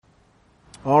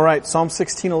All right, Psalm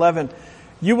 16:11.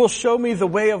 You will show me the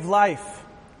way of life,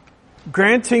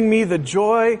 granting me the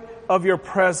joy of your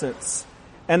presence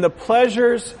and the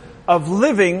pleasures of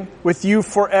living with you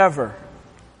forever.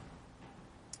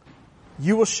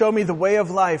 You will show me the way of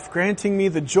life, granting me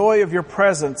the joy of your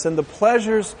presence and the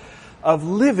pleasures of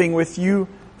living with you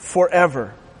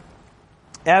forever.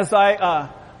 As I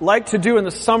like to do in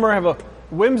the summer, I have a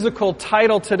whimsical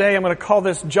title today. I'm going to call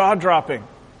this Jaw-Dropping.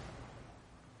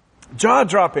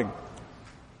 Jaw-dropping.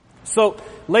 So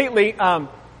lately, I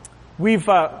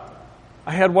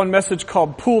had one message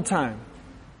called Pool Time,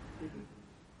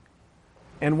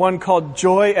 and one called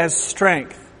Joy as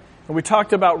Strength. And we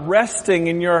talked about resting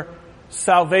in your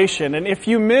salvation. And if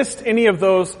you missed any of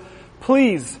those,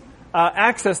 please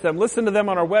access them. Listen to them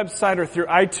on our website or through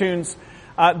iTunes.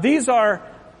 These are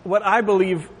what I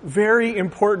believe very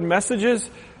important messages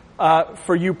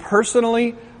for you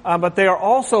personally, but they are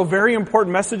also very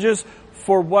important messages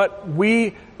for what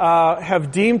we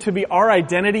have deemed to be our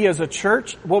identity as a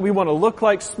church, what we want to look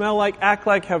like, smell like, act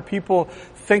like, have people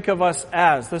think of us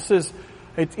as.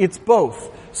 It's both.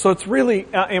 So it's really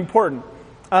important.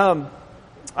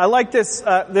 I like this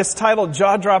title,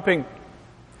 Jaw-Dropping.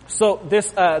 So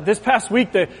this past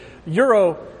week, the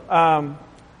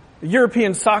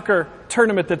European soccer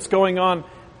tournament that's going on,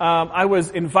 I was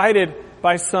invited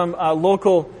by some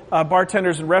local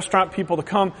bartenders and restaurant people to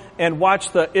come and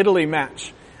watch the Italy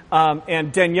match.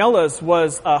 And Daniela's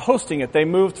was hosting it. They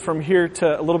moved from here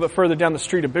to a little bit further down the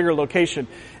street, a bigger location.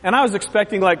 And I was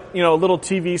expecting a little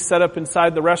TV set up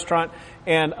inside the restaurant.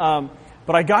 And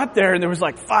but I got there and there was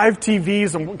 5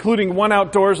 TVs, including one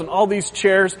outdoors and all these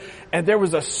chairs. And there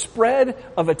was a spread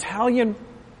of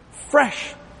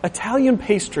fresh Italian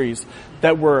pastries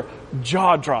that were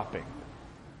jaw-dropping.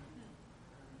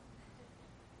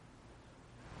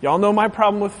 Y'all know my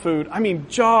problem with food. I mean,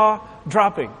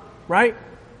 jaw-dropping, right?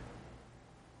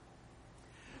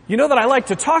 You know that I like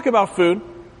to talk about food.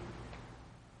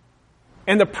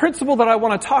 And the principle that I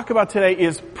want to talk about today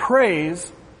is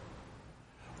praise.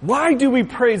 Why do we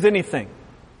praise anything?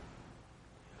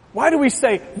 Why do we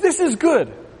say, this is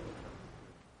good?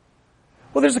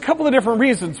 Well, there's a couple of different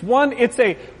reasons. One, it's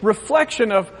a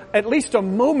reflection of at least a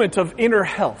moment of inner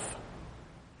health.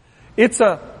 It's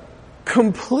a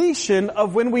completion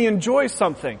of when we enjoy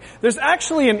something. There's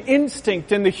actually an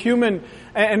instinct in the human,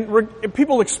 and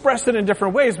people express it in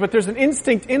different ways, but there's an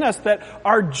instinct in us that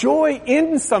our joy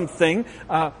in something,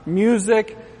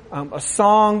 music, a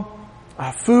song,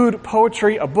 food,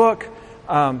 poetry, a book,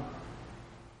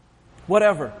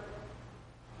 whatever.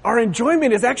 Our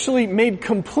enjoyment is actually made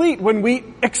complete when we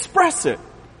express it,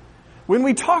 when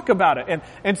we talk about it.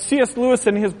 And C.S. Lewis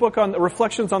in his book on the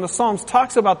Reflections on the Psalms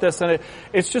talks about this, and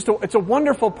it's a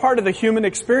wonderful part of the human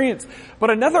experience.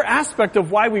 But another aspect of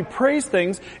why we praise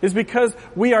things is because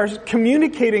we are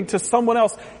communicating to someone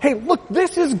else, hey, look,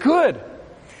 this is good.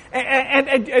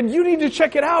 And you need to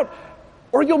check it out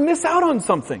or you'll miss out on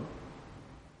something.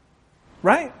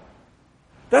 Right?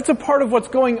 That's a part of what's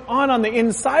going on the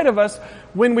inside of us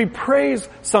when we praise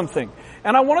something.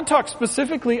 And I want to talk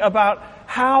specifically about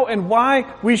how and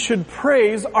why we should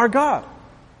praise our God.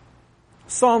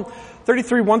 Psalm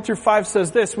 33, 1-5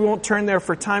 says this. We won't turn there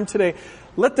for time today.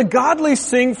 Let the godly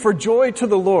sing for joy to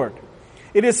the Lord.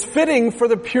 It is fitting for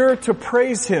the pure to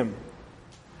praise Him.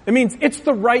 It means it's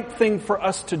the right thing for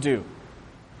us to do.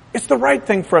 It's the right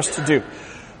thing for us to do.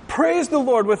 Praise the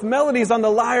Lord with melodies on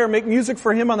the lyre. Make music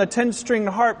for Him on the 10-string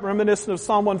harp, reminiscent of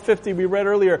Psalm 150 we read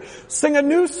earlier. Sing a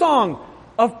new song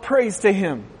of praise to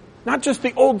Him, not just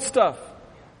the old stuff.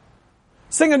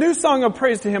 Sing a new song of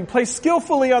praise to Him. Play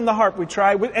skillfully on the harp, we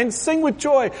try, and sing with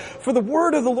joy. For the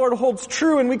word of the Lord holds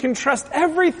true, and we can trust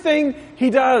everything He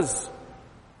does.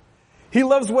 He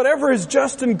loves whatever is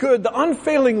just and good. The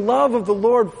unfailing love of the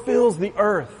Lord fills the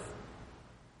earth.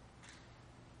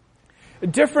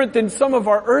 Different than some of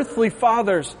our earthly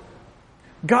fathers,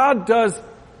 God does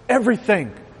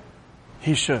everything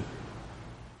He should.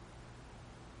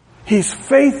 He's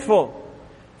faithful.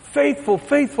 Faithful,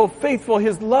 faithful, faithful.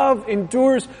 His love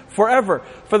endures forever.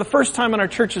 For the first time in our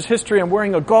church's history, I'm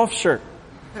wearing a golf shirt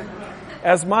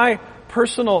as my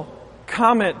personal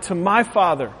comment to my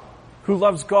father who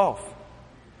loves golf.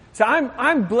 So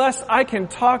I'm blessed I can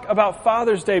talk about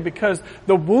Father's Day because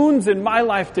the wounds in my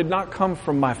life did not come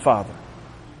from my father.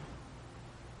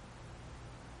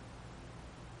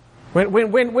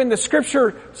 When the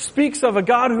Scripture speaks of a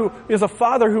God who is a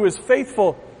Father who is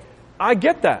faithful, I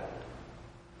get that.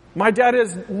 My dad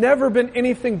has never been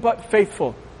anything but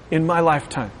faithful in my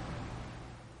lifetime.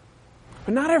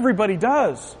 But not everybody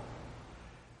does.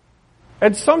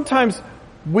 And sometimes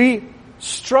we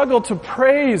struggle to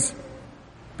praise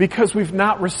because we've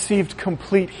not received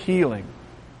complete healing.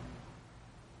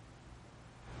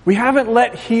 We haven't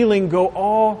let healing go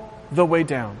all the way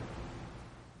down.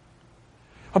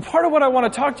 A part of what I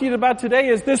want to talk to you about today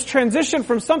is this transition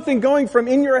from something going from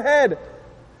in your head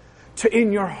to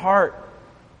in your heart.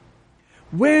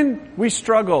 When we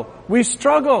struggle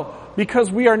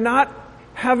because we are not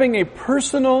having a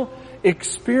personal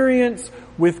experience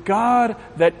with God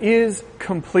that is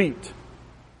complete.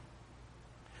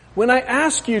 When I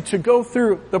ask you to go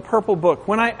through the Purple Book,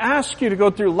 when I ask you to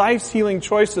go through life's healing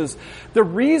choices, the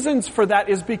reasons for that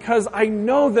is because I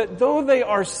know that though they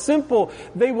are simple,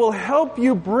 they will help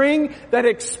you bring that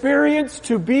experience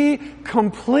to be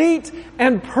complete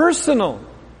and personal.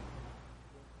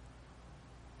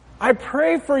 I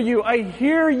pray for you. I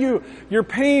hear you, your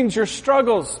pains, your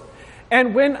struggles.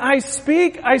 And when I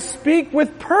speak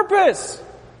with purpose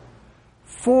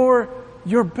for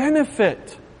your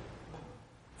benefit.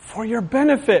 For your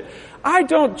benefit. I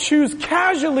don't choose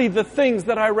casually the things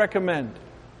that I recommend.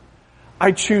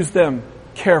 I choose them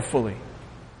carefully.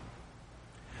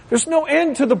 There's no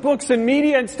end to the books and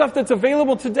media and stuff that's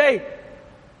available today.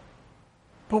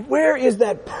 But where is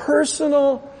that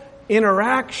personal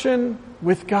interaction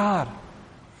with God?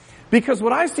 Because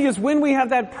what I see is when we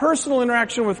have that personal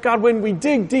interaction with God, when we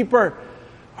dig deeper,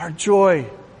 our joy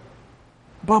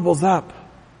bubbles up.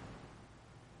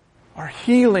 Our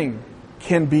healing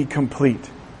can be complete.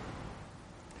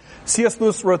 C.S.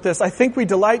 Lewis wrote this, I think we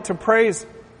delight to praise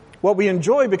what we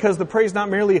enjoy because the praise not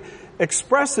merely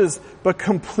expresses but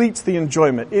completes the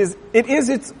enjoyment. It is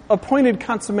its appointed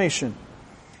consummation.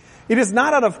 It is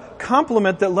not out of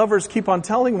compliment that lovers keep on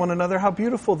telling one another how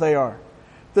beautiful they are.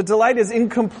 The delight is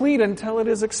incomplete until it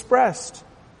is expressed.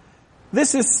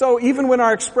 This is so even when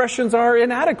our expressions are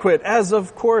inadequate, as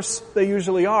of course they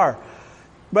usually are.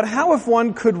 But how if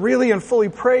one could really and fully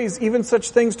praise even such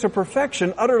things to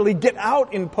perfection, utterly get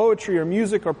out in poetry or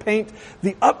music or paint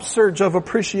the upsurge of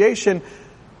appreciation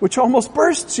which almost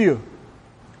bursts you?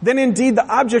 Then indeed the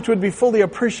object would be fully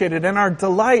appreciated and our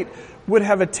delight would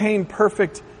have attained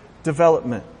perfect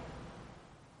development.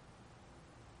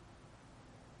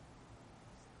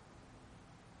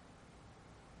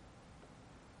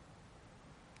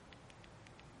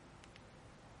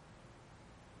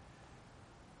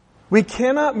 We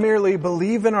cannot merely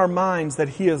believe in our minds that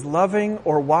He is loving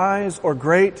or wise or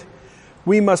great.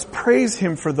 We must praise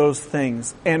Him for those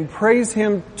things and praise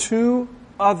Him to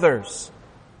others.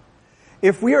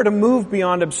 If we are to move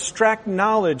beyond abstract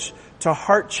knowledge to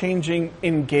heart-changing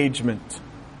engagement.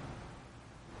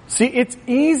 See, it's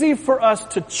easy for us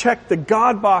to check the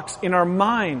God box in our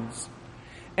minds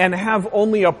and have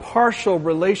only a partial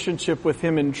relationship with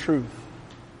Him in truth.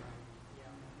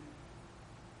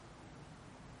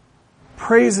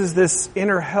 Praise is this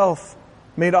inner health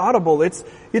made audible. It's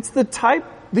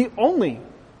the only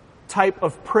type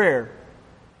of prayer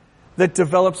that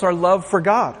develops our love for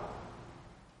God.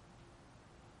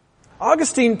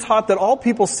 Augustine taught that all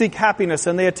people seek happiness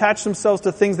and they attach themselves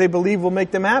to things they believe will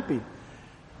make them happy.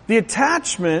 The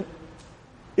attachment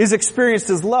is experienced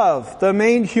as love. The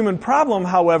main human problem,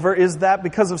 however, is that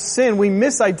because of sin, we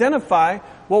misidentify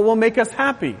what will make us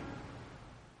happy.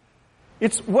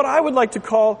 It's what I would like to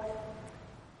call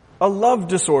a love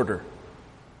disorder.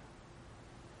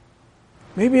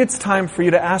 Maybe it's time for you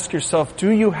to ask yourself,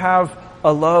 do you have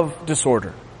a love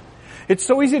disorder? It's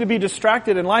so easy to be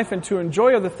distracted in life and to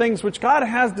enjoy other things which God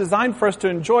has designed for us to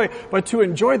enjoy, but to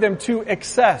enjoy them to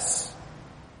excess.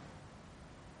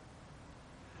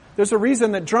 There's a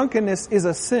reason that drunkenness is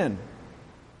a sin.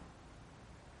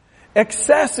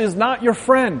 Excess is not your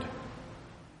friend.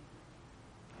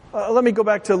 Let me go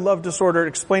back to love disorder and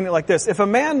explain it like this. If a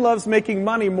man loves making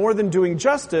money more than doing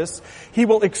justice, he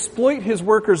will exploit his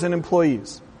workers and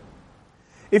employees.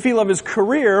 If he loves his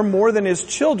career more than his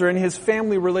children, his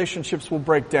family relationships will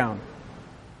break down.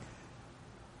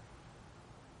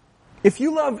 If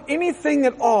you love anything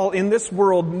at all in this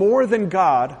world more than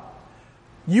God,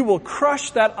 you will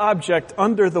crush that object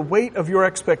under the weight of your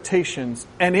expectations,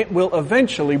 and it will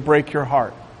eventually break your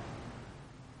heart.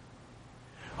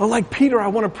 Oh, like Peter, I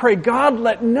want to pray, God,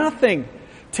 let nothing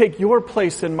take your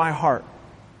place in my heart.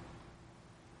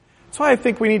 That's why I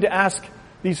think we need to ask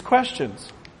these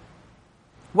questions.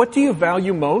 What do you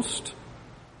value most?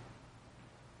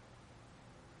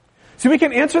 See, we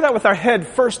can answer that with our head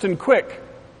first and quick,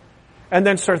 and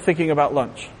then start thinking about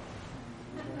lunch.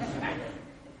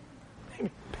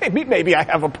 Maybe I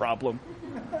have a problem.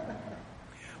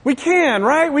 We can,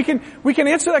 right? We can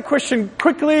answer that question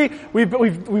quickly.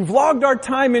 We've logged our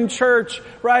time in church,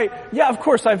 right? Yeah, of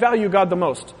course, I value God the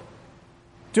most.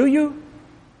 Do you?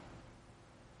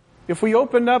 If we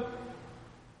opened up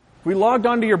if we logged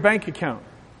onto your bank account,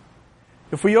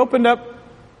 if we opened up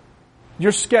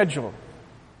your schedule,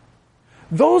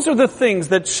 those are the things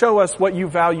that show us what you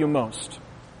value most.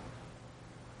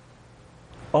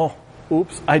 Oh,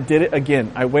 oops, I did it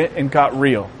again. I went and got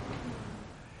real.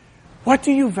 What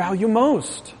do you value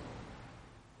most?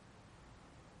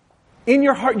 In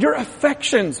your heart, your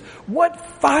affections.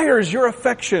 What fires your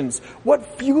affections?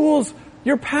 What fuels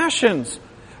your passions?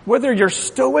 Whether you're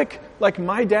stoic like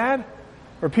my dad,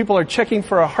 where people are checking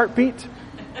for a heartbeat,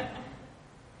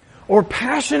 or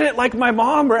passionate like my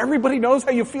mom, where everybody knows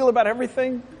how you feel about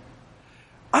everything.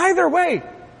 Either way,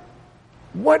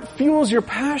 what fuels your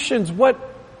passions? What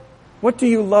do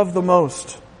you love the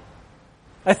most?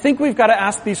 I think we've got to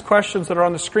ask these questions that are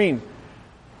on the screen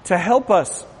to help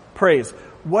us praise.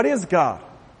 What is God?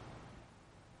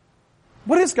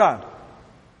 What is God?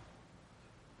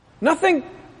 Nothing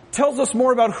tells us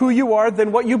more about who you are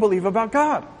than what you believe about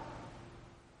God.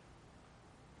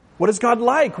 What is God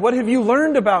like? What have you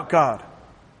learned about God?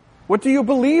 What do you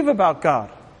believe about God?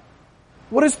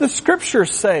 What does the Scripture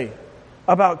say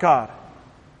about God?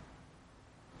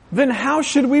 Then how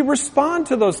should we respond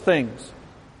to those things?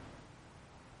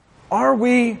 Are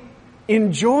we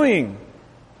enjoying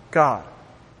God?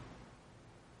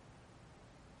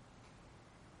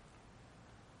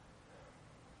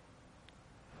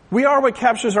 We are what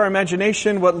captures our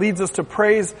imagination, what leads us to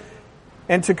praise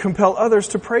and to compel others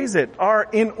to praise it. Our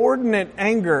inordinate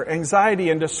anger, anxiety,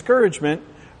 and discouragement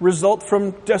result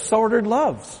from disordered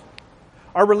loves.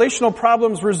 Our relational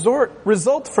problems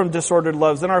result from disordered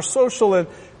loves, and our social and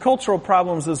cultural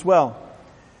problems as well.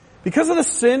 Because of the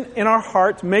sin in our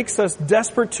heart makes us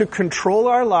desperate to control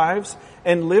our lives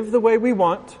and live the way we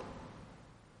want.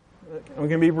 I'm going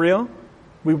to be real.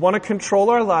 We want to control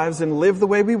our lives and live the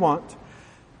way we want.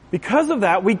 Because of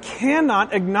that, we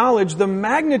cannot acknowledge the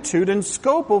magnitude and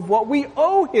scope of what we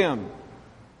owe Him.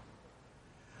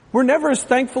 We're never as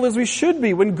thankful as we should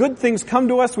be. When good things come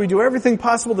to us, we do everything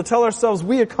possible to tell ourselves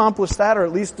we accomplished that or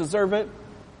at least deserve it.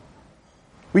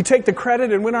 We take the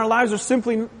credit, and when our lives are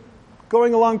simply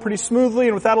going along pretty smoothly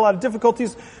and without a lot of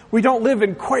difficulties, we don't live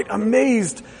in quite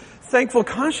amazed, thankful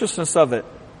consciousness of it.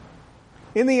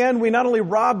 In the end, we not only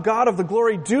rob God of the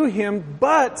glory due Him,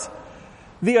 but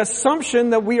the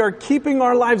assumption that we are keeping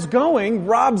our lives going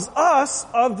robs us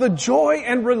of the joy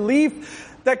and relief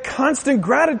that constant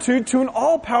gratitude to an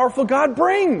all-powerful God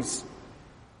brings.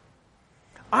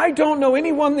 I don't know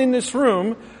anyone in this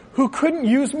room who couldn't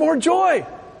use more joy.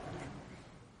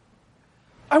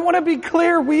 I want to be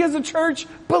clear, we as a church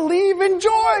believe in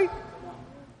joy.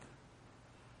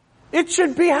 It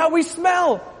should be how we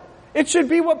smell. It should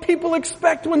be what people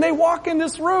expect when they walk in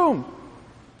this room.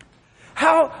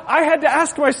 I had to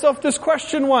ask myself this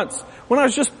question once when I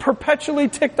was just perpetually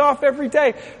ticked off every day.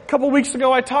 A couple weeks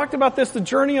ago I talked about this, the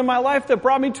journey of my life that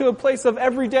brought me to a place of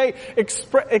every day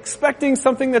expecting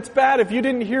something that's bad. If you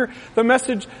didn't hear the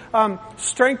message,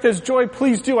 Strength is Joy,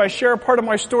 please do. I share a part of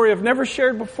my story I've never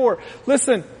shared before.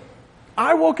 Listen,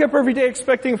 I woke up every day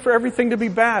expecting for everything to be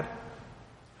bad.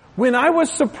 When I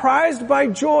was surprised by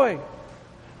joy,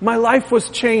 my life was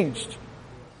changed.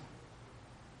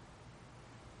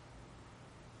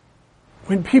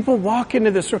 When people walk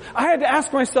into this room, I had to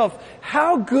ask myself,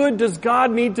 how good does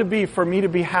God need to be for me to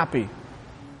be happy?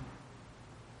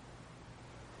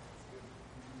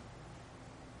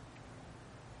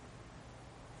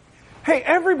 Hey,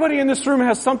 everybody in this room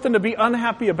has something to be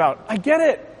unhappy about. I get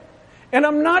it. And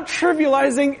I'm not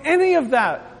trivializing any of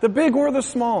that, the big or the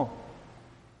small.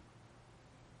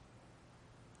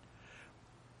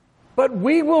 But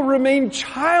we will remain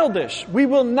childish. We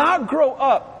will not grow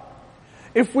up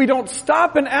if we don't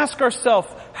stop and ask ourselves,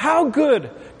 how good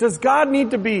does God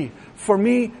need to be for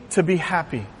me to be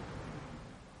happy?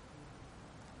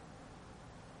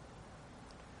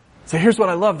 So here's what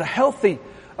I love. The healthy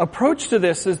approach to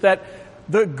this is that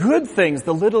the good things,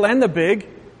 the little and the big,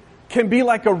 can be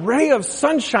like a ray of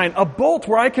sunshine, a bolt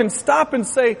where I can stop and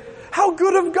say, how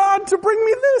good of God to bring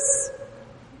me this?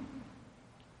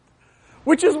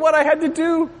 Which is what I had to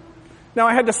do. Now,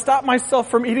 I had to stop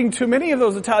myself from eating too many of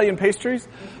those Italian pastries,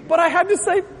 but I had to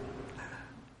say,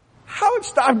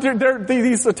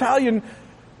 these Italian,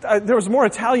 there was more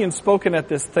Italian spoken at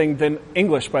this thing than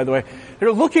English, by the way.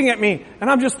 They're looking at me, and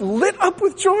I'm just lit up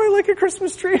with joy like a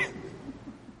Christmas tree.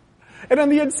 And on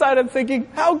the inside, I'm thinking,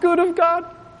 how good of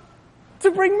God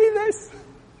to bring me this.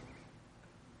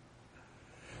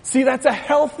 See, that's a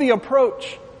healthy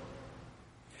approach.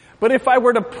 But if I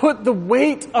were to put the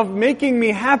weight of making me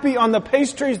happy on the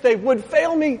pastries, they would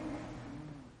fail me.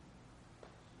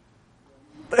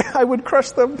 I would crush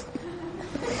them.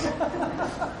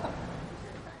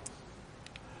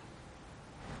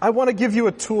 I want to give you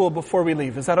a tool before we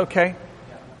leave. Is that okay?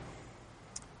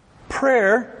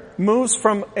 Prayer moves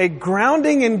from a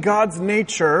grounding in God's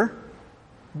nature,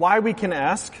 why we can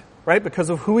ask, right? Because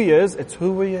of who He is. It's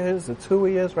who He is. It's who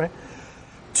He is, right?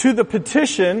 To the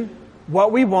petition,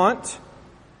 what we want.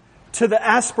 To the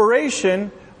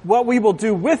aspiration, what we will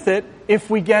do with it if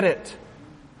we get it.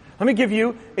 Let me give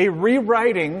you a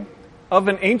rewriting of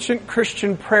an ancient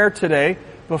Christian prayer today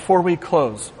before we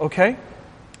close, okay?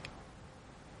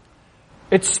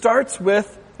 It starts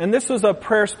with, and this was a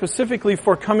prayer specifically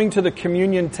for coming to the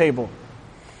communion table.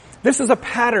 This is a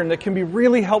pattern that can be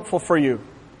really helpful for you.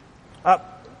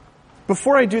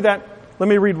 Before I do that, let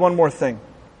me read one more thing.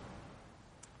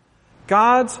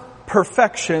 God's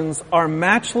perfections are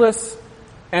matchless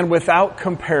and without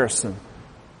comparison.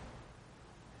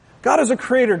 God is a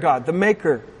creator God, the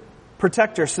maker,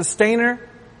 protector, sustainer,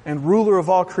 and ruler of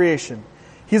all creation.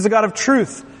 He's a God of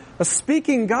truth, a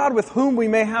speaking God with whom we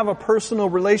may have a personal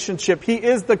relationship. He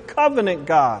is the covenant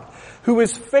God who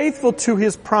is faithful to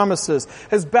His promises,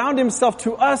 has bound Himself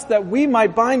to us that we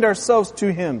might bind ourselves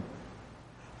to Him.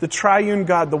 The triune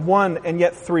God, the one and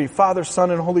yet three, Father,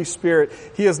 Son, and Holy Spirit.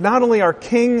 He is not only our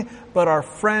King, but our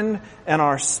friend and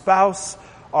our spouse.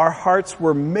 Our hearts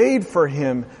were made for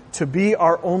Him to be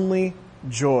our only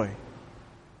joy.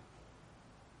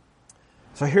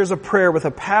 So here's a prayer with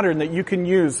a pattern that you can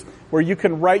use where you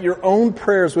can write your own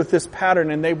prayers with this pattern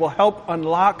and they will help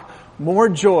unlock more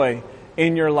joy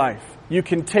in your life. You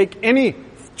can take any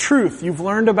truth you've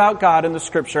learned about God in the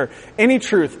Scripture, any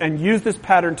truth, and use this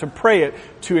pattern to pray it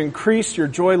to increase your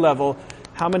joy level.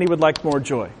 How many would like more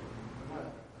joy?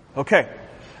 Okay.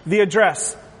 The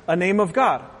address, a name of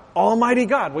God. Almighty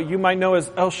God, what you might know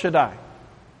as El Shaddai.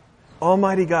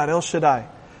 Almighty God, El Shaddai.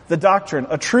 The doctrine,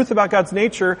 a truth about God's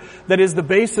nature that is the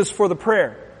basis for the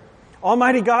prayer.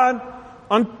 Almighty God,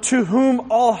 unto whom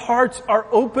all hearts are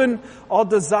open, all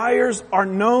desires are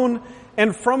known,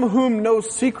 and from whom no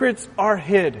secrets are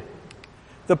hid.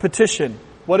 The petition,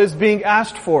 what is being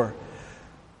asked for.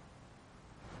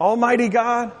 Almighty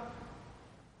God,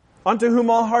 unto whom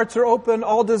all hearts are open,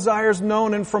 all desires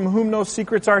known, and from whom no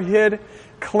secrets are hid.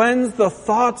 Cleanse the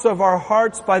thoughts of our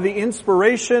hearts by the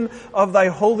inspiration of Thy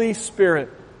Holy Spirit.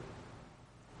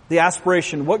 The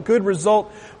aspiration, what good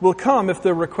result will come if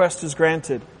the request is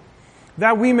granted?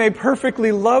 That we may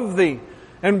perfectly love Thee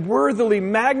and worthily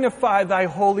magnify Thy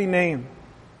holy name.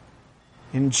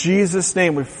 In Jesus'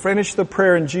 name, we finish the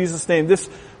prayer in Jesus' name. This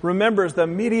remembers the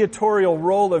mediatorial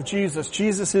role of Jesus.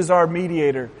 Jesus is our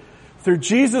mediator. Through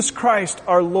Jesus Christ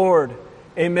our Lord.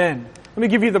 Amen. Let me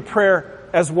give you the prayer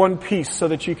as one piece so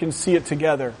that you can see it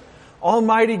together.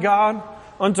 Almighty God,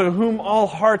 unto whom all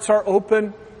hearts are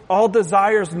open, all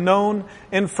desires known,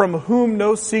 and from whom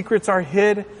no secrets are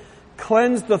hid,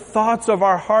 cleanse the thoughts of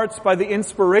our hearts by the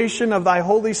inspiration of Thy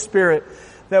Holy Spirit,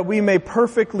 that we may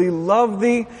perfectly love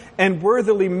Thee and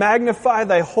worthily magnify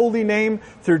Thy holy name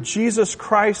through Jesus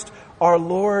Christ our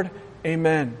Lord.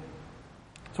 Amen.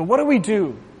 So what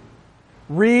do?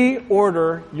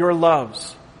 Reorder your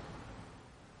loves.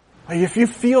 If you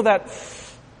feel that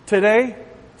today,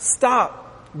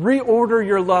 stop. Reorder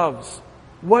your loves.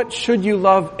 What should you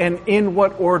love and in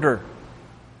what order?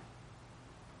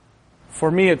 For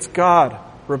me, it's God,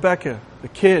 Rebecca, the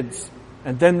kids,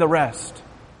 and then the rest.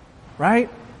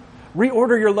 Right?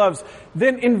 Reorder your loves.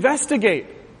 Then investigate.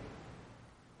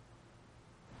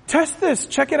 Test this.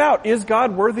 Check it out. Is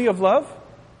God worthy of love?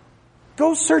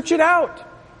 Go search it out.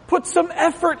 Put some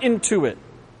effort into it.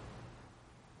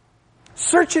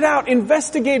 Search it out.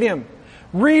 Investigate Him.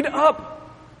 Read up.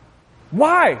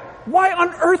 Why? Why on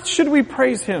earth should we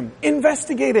praise Him?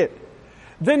 Investigate it.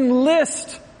 Then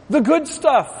list the good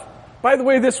stuff. By the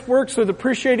way, this works with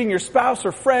appreciating your spouse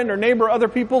or friend or neighbor or other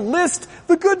people. List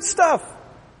the good stuff.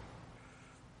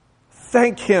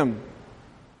 Thank Him.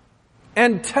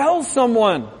 And tell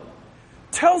someone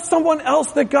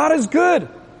else that God is good.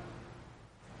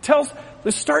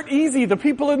 Let's start easy, the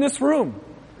people in this room.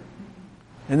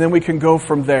 And then we can go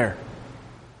from there.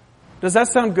 Does that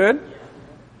sound good?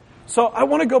 So I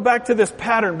want to go back to this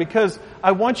pattern because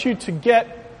I want you to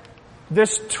get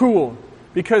this tool.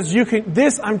 Because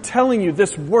I'm telling you,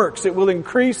 this works. It will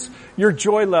increase your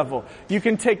joy level. You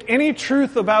can take any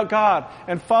truth about God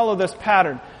and follow this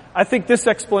pattern. I think this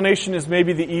explanation is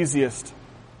maybe the easiest.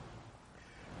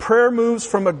 Prayer moves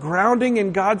from a grounding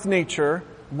in God's nature,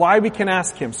 why we can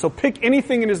ask Him. So pick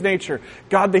anything in His nature.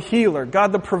 God the healer,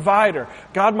 God the provider,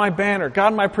 God my banner,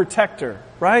 God my protector,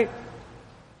 right?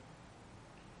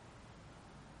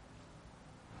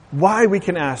 Why we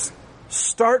can ask.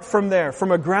 Start from there,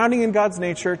 from a grounding in God's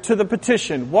nature to the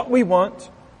petition, what we want,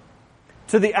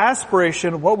 to the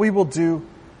aspiration, what we will do,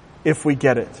 if we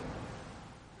get it.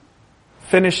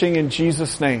 Finishing in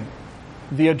Jesus' name.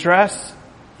 The address,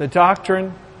 the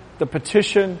doctrine, the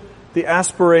petition, the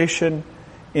aspiration,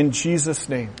 in Jesus'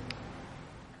 name.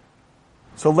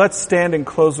 So let's stand and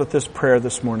close with this prayer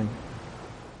this morning.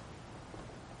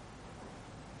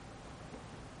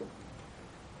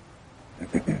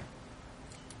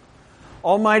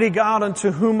 Almighty God,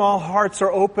 unto whom all hearts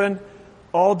are open,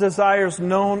 all desires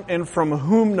known, and from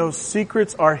whom no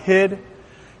secrets are hid,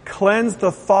 cleanse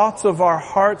the thoughts of our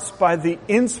hearts by the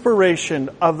inspiration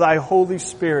of Thy Holy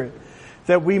Spirit,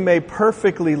 that we may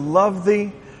perfectly love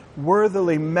Thee,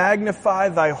 worthily magnify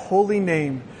Thy holy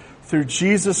name, through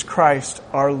Jesus Christ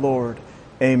our Lord.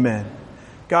 Amen.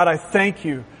 God, I thank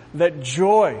You that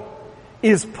joy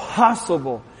is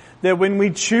possible, that when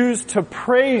we choose to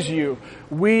praise You,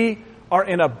 we are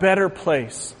in a better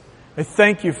place. I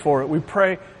thank You for it. We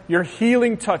pray Your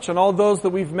healing touch on all those that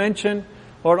we've mentioned,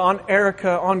 Lord, on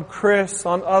Erica, on Chris,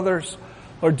 on others.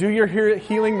 Lord, do Your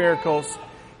healing miracles.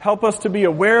 Help us to be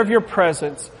aware of Your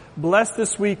presence. Bless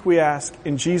this week, we ask.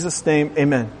 In Jesus' name,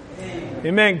 amen. Amen.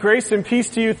 Amen. Grace and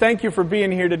peace to you. Thank you for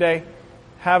being here today.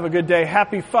 Have a good day.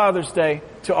 Happy Father's Day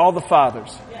to all the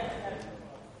fathers.